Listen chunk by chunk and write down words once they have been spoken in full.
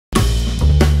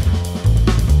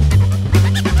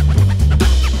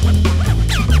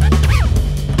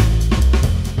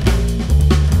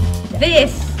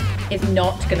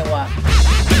not gonna work.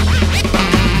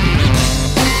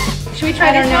 Should we try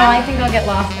I don't know, I think I'll get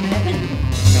lost in it.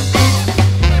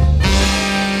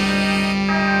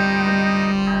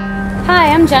 Hi,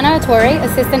 I'm Jenna Autuori,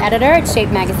 assistant editor at Shape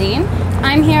magazine.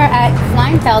 I'm here at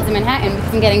Kleinfeld's in Manhattan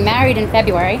because I'm getting married in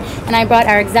February, and I brought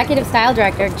our executive style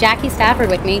director, Jacqui Stafford,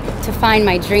 with me to find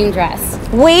my dream dress.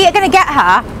 We are going to get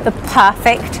her the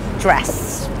perfect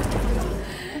dress.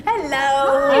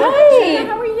 Hello. Hi.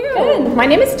 How are you? Good. My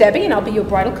name is Debbie, and I'll be your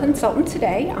bridal consultant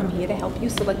today. I'm here to help you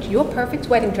select your perfect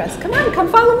wedding dress. Come on, come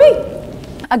follow me.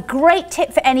 A great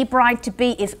tip for any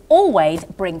bride-to-be is always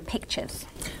bring pictures.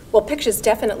 Well, pictures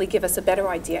definitely give us a better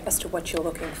idea as to what you're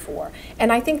looking for.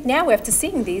 And I think now, after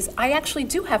seeing these, I actually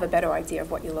do have a better idea of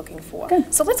what you're looking for.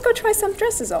 Good. So let's go try some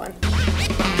dresses on.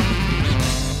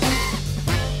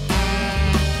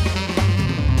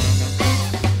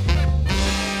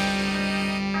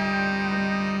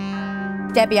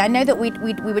 Debbie, I know that we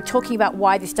were talking about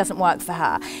why this doesn't work for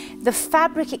her. The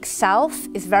fabric itself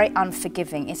is very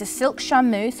unforgiving. It's a silk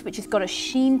charmeuse, which has got a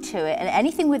sheen to it, and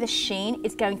anything with a sheen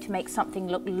is going to make something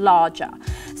look larger.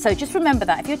 So just remember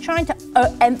that. If you're trying to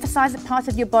emphasize a part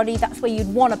of your body, that's where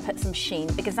you'd want to put some sheen,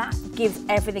 because that gives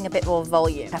everything a bit more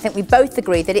volume. I think we both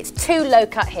agree that it's too low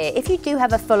cut here. If you do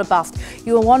have a fuller bust,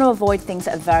 you will want to avoid things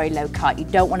that are very low cut. You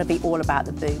don't want to be all about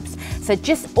the boobs. So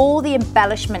just all the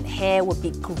embellishment here would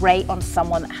be great on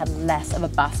someone that had less of a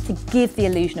bust to give the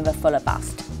illusion of a fuller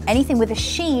bust. Anything with a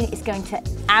sheen is going to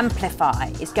amplify,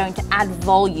 is going to add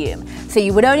volume. So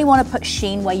you would only want to put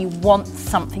sheen where you want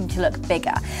something to look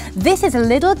bigger. This is a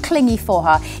little clingy for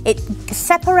her. It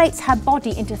separates her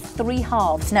body into 3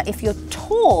 halves. Now, if you're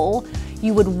tall,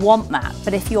 you would want that.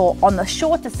 But if you're on the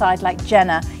shorter side like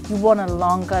Jenna, you want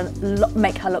to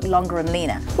make her look longer and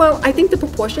leaner. Well, I think the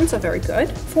proportions are very good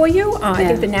for you. I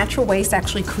think the natural waist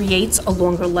actually creates a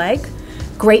longer leg.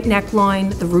 Great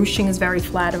neckline, the ruching is very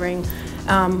flattering.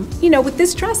 You know, with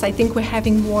this dress, I think we're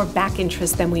having more back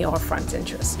interest than we are front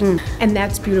interest. And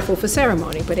that's beautiful for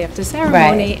ceremony, but after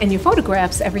ceremony and your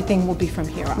photographs, everything will be from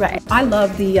here on. Right. I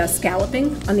love the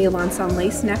scalloping on the Alençon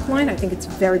lace neckline. I think it's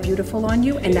very beautiful on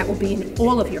you, and that will be in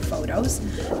all of your photos.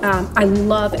 I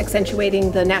love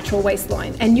accentuating the natural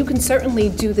waistline, and you can certainly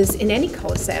do this in any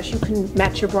color sash. You can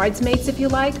match your bridesmaids if you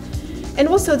like. And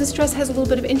also, this dress has a little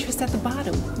bit of interest at the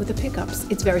bottom with the pickups.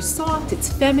 It's very soft, it's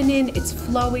feminine, it's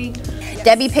flowy.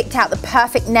 Debbie picked out the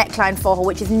perfect neckline for her,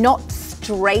 which is not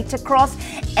straight across.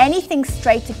 Anything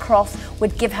straight across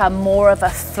would give her more of a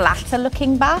flatter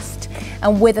looking bust,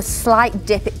 and with a slight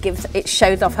dip it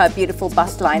shows off her beautiful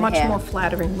bust line here. Much more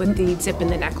flattering with the dip in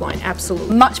the neckline,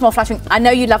 absolutely. Much more flattering. I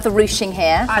know you love the ruching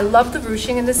here. I love the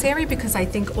ruching in this area because I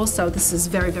think also this is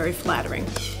very, very flattering.